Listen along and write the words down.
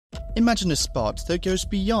Imagine a spot that goes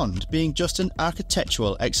beyond being just an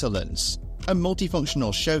architectural excellence, a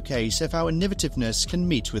multifunctional showcase of how innovativeness can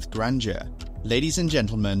meet with grandeur. Ladies and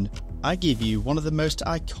gentlemen, I give you one of the most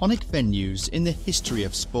iconic venues in the history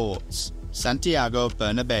of sports, Santiago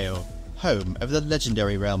Bernabéu, home of the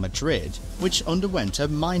legendary Real Madrid, which underwent a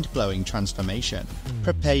mind-blowing transformation.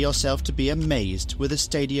 Prepare yourself to be amazed with a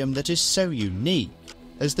stadium that is so unique,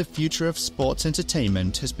 as the future of sports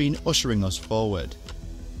entertainment has been ushering us forward.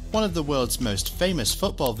 One of the world's most famous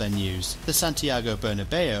football venues, the Santiago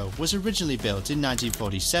Bernabéu, was originally built in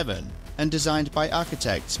 1947 and designed by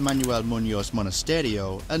architects Manuel Muñoz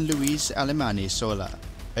Monasterio and Luis Alemany Sola.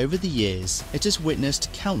 Over the years, it has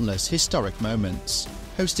witnessed countless historic moments,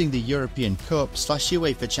 hosting the European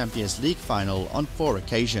Cup/UEFA Champions League final on 4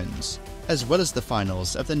 occasions, as well as the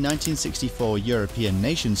finals of the 1964 European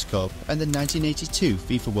Nations Cup and the 1982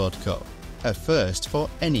 FIFA World Cup, a first for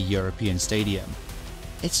any European stadium.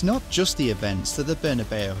 It's not just the events that the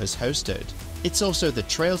Bernabéu has hosted, it's also the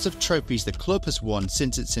trails of trophies the club has won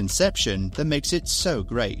since its inception that makes it so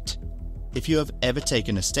great. If you have ever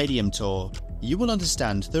taken a stadium tour, you will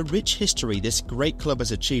understand the rich history this great club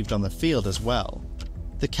has achieved on the field as well.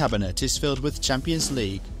 The cabinet is filled with Champions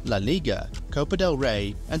League, La Liga, Copa del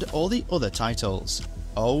Rey, and all the other titles.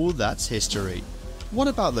 Oh, that's history. What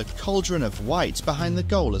about the cauldron of white behind the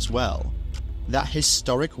goal as well? That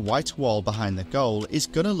historic white wall behind the goal is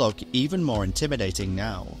gonna look even more intimidating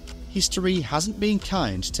now. History hasn't been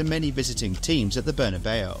kind to many visiting teams at the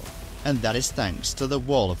Bernabéu, and that is thanks to the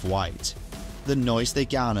wall of white. The noise they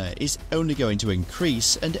garner is only going to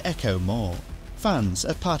increase and echo more. Fans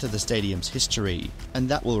are part of the stadium's history, and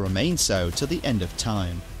that will remain so till the end of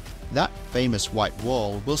time. That famous white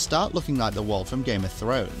wall will start looking like the wall from Game of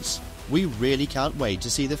Thrones. We really can't wait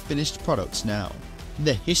to see the finished products now.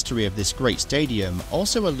 The history of this great stadium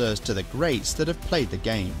also allures to the greats that have played the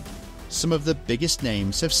game. Some of the biggest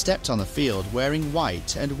names have stepped on the field wearing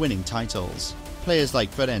white and winning titles. Players like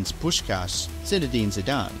Ferenc Puskás, Zinedine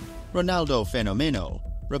Zidane, Ronaldo Fenomeno,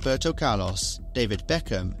 Roberto Carlos, David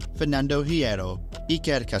Beckham, Fernando Hierro,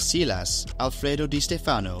 Iker Casillas, Alfredo Di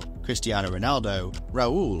Stefano, Cristiano Ronaldo,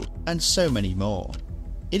 Raúl, and so many more.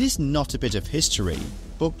 It is not a bit of history,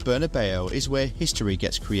 but Bernabéu is where history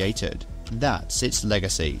gets created. That's its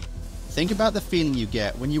legacy. Think about the feeling you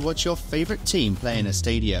get when you watch your favourite team play in a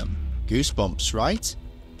stadium. Goosebumps, right?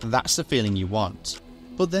 That's the feeling you want.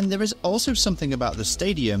 But then there is also something about the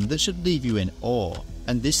stadium that should leave you in awe,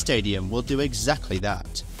 and this stadium will do exactly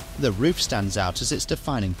that. The roof stands out as its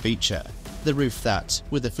defining feature. The roof that,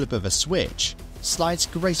 with the flip of a switch, slides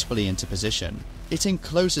gracefully into position. It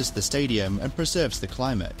encloses the stadium and preserves the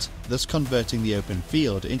climate, thus converting the open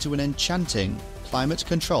field into an enchanting,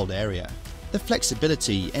 climate-controlled area. The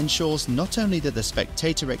flexibility ensures not only that the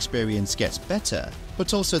spectator experience gets better,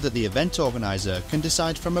 but also that the event organizer can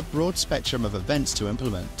decide from a broad spectrum of events to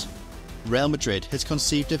implement. Real Madrid has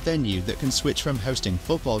conceived a venue that can switch from hosting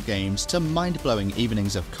football games to mind-blowing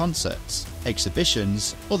evenings of concerts,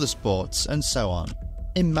 exhibitions, other sports, and so on.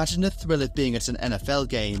 Imagine the thrill of being at an NFL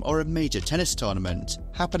game or a major tennis tournament,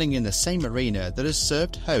 happening in the same arena that has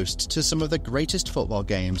served host to some of the greatest football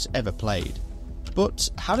games ever played. But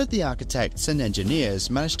how did the architects and engineers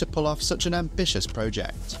manage to pull off such an ambitious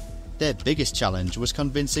project? Their biggest challenge was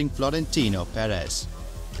convincing Florentino Perez.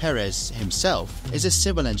 Perez himself is a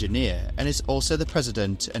civil engineer and is also the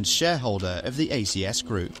president and shareholder of the ACS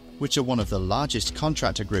Group, which are one of the largest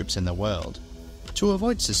contractor groups in the world. To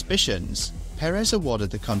avoid suspicions, Perez awarded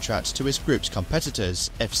the contract to his group's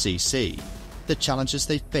competitors, FCC. The challenges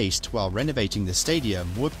they faced while renovating the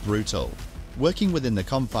stadium were brutal. Working within the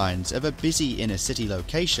confines of a busy inner-city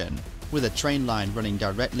location, with a train line running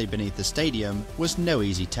directly beneath the stadium, was no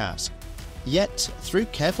easy task. Yet, through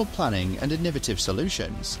careful planning and innovative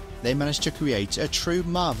solutions, they managed to create a true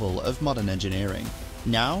marvel of modern engineering.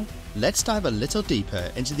 Now, let's dive a little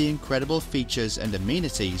deeper into the incredible features and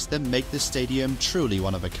amenities that make the stadium truly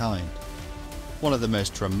one of a kind. One of the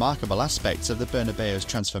most remarkable aspects of the Bernabéu's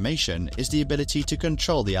transformation is the ability to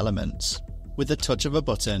control the elements. With the touch of a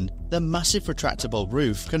button, the massive retractable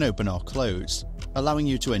roof can open or close, allowing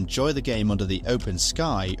you to enjoy the game under the open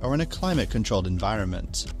sky or in a climate-controlled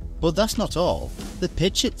environment. But that's not all. The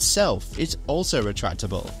pitch itself is also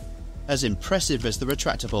retractable. As impressive as the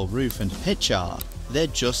retractable roof and pitch are, they're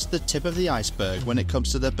just the tip of the iceberg when it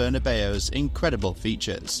comes to the Bernabéu's incredible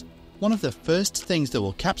features. One of the first things that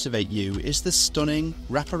will captivate you is the stunning,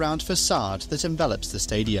 wraparound facade that envelops the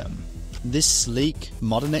stadium. This sleek,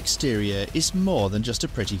 modern exterior is more than just a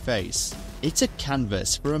pretty face. It's a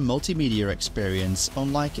canvas for a multimedia experience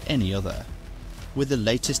unlike any other. With the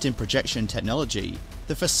latest in projection technology,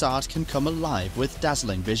 the facade can come alive with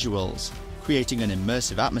dazzling visuals, creating an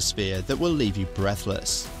immersive atmosphere that will leave you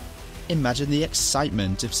breathless. Imagine the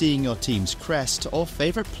excitement of seeing your team's crest or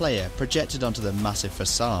favourite player projected onto the massive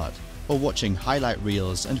facade, or watching highlight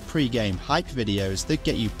reels and pre-game hype videos that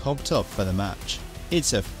get you pumped up for the match.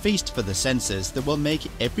 It's a feast for the senses that will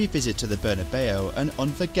make every visit to the Bernabéu an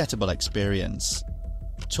unforgettable experience.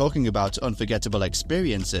 Talking about unforgettable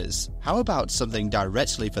experiences, how about something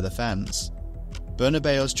directly for the fans?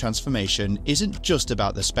 Bernabéu's transformation isn't just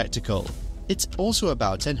about the spectacle, it's also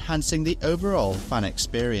about enhancing the overall fan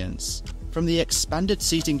experience. From the expanded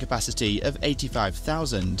seating capacity of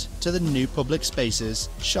 85,000 to the new public spaces,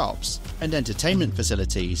 shops, and entertainment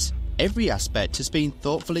facilities, every aspect has been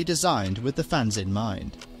thoughtfully designed with the fans in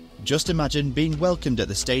mind. Just imagine being welcomed at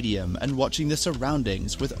the stadium and watching the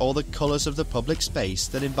surroundings with all the colours of the public space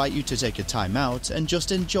that invite you to take a time out and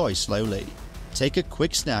just enjoy slowly. Take a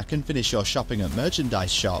quick snack and finish your shopping at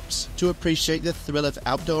merchandise shops to appreciate the thrill of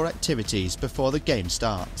outdoor activities before the game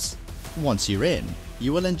starts. Once you're in,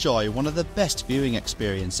 you will enjoy one of the best viewing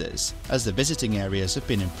experiences, as the visiting areas have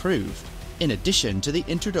been improved, in addition to the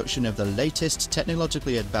introduction of the latest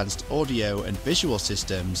technologically advanced audio and visual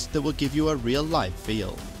systems that will give you a real-life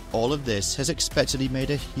feel. All of this has expectedly made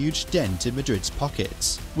a huge dent in Madrid's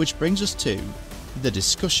pockets, which brings us to the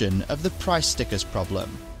discussion of the price stickers problem.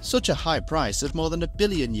 Such a high price of more than $1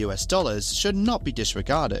 billion should not be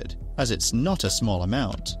disregarded, as it's not a small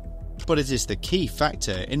amount. But it is the key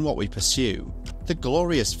factor in what we pursue. The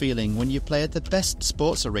glorious feeling when you play at the best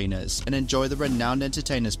sports arenas and enjoy the renowned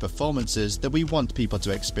entertainers' performances that we want people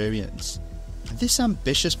to experience. This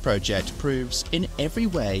ambitious project proves in every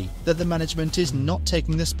way that the management is not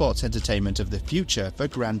taking the sports entertainment of the future for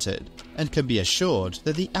granted, and can be assured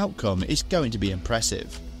that the outcome is going to be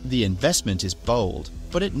impressive. The investment is bold,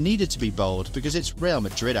 but it needed to be bold because it's Real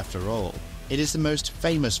Madrid after all. It is the most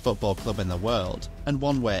famous football club in the world, and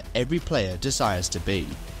one where every player desires to be.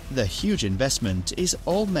 The huge investment is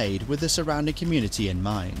all made with the surrounding community in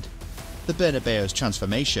mind. The Bernabéu's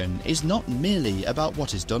transformation is not merely about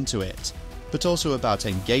what is done to it, but also about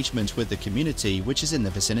engagement with the community which is in the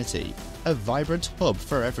vicinity, a vibrant hub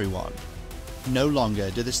for everyone. No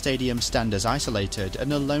longer do the stadiums stand as isolated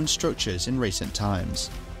and alone structures in recent times.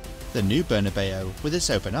 The new Bernabéu, with its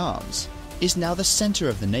open arms, is now the centre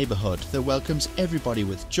of the neighbourhood that welcomes everybody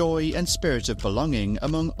with joy and spirit of belonging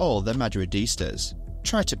among all the Madridistas.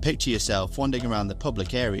 Try to picture yourself wandering around the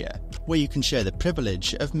public area, where you can share the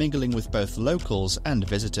privilege of mingling with both locals and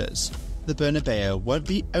visitors. The Bernabéu won't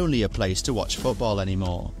be only a place to watch football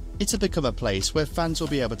anymore. It'll become a place where fans will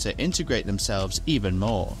be able to integrate themselves even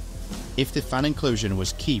more. If the fan inclusion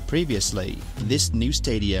was key previously, this new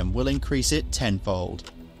stadium will increase it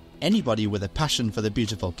tenfold. Anybody with a passion for the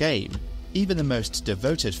beautiful game, even the most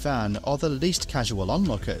devoted fan or the least casual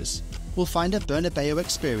onlookers, will find a Bernabéu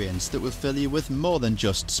experience that will fill you with more than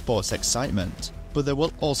just sports excitement, but that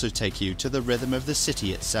will also take you to the rhythm of the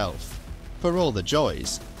city itself. For all the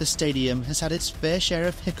joys, the stadium has had its fair share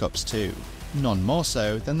of hiccups too, none more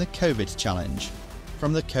so than the COVID challenge.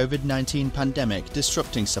 From the COVID-19 pandemic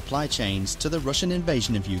disrupting supply chains to the Russian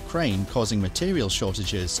invasion of Ukraine causing material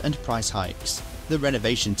shortages and price hikes, the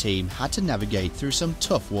renovation team had to navigate through some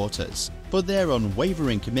tough waters, but their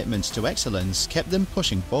unwavering commitment to excellence kept them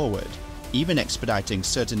pushing forward, even expediting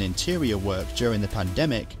certain interior work during the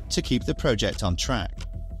pandemic to keep the project on track.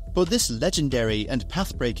 But this legendary and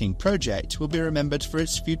path-breaking project will be remembered for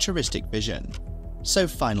its futuristic vision. So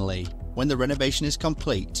finally, when the renovation is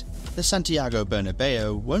complete, the Santiago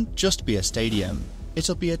Bernabéu won't just be a stadium,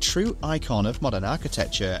 it'll be a true icon of modern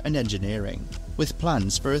architecture and engineering, with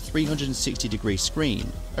plans for a 360-degree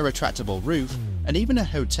screen, a retractable roof, and even a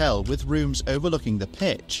hotel with rooms overlooking the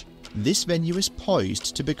pitch. This venue is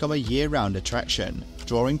poised to become a year-round attraction,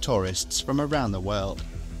 drawing tourists from around the world.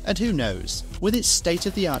 And who knows, with its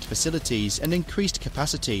state-of-the-art facilities and increased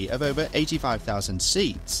capacity of over 85,000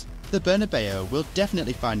 seats, the Bernabéu will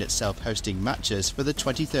definitely find itself hosting matches for the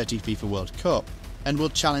 2030 FIFA World Cup, and will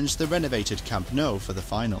challenge the renovated Camp Nou for the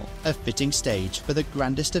final, a fitting stage for the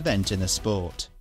grandest event in the sport.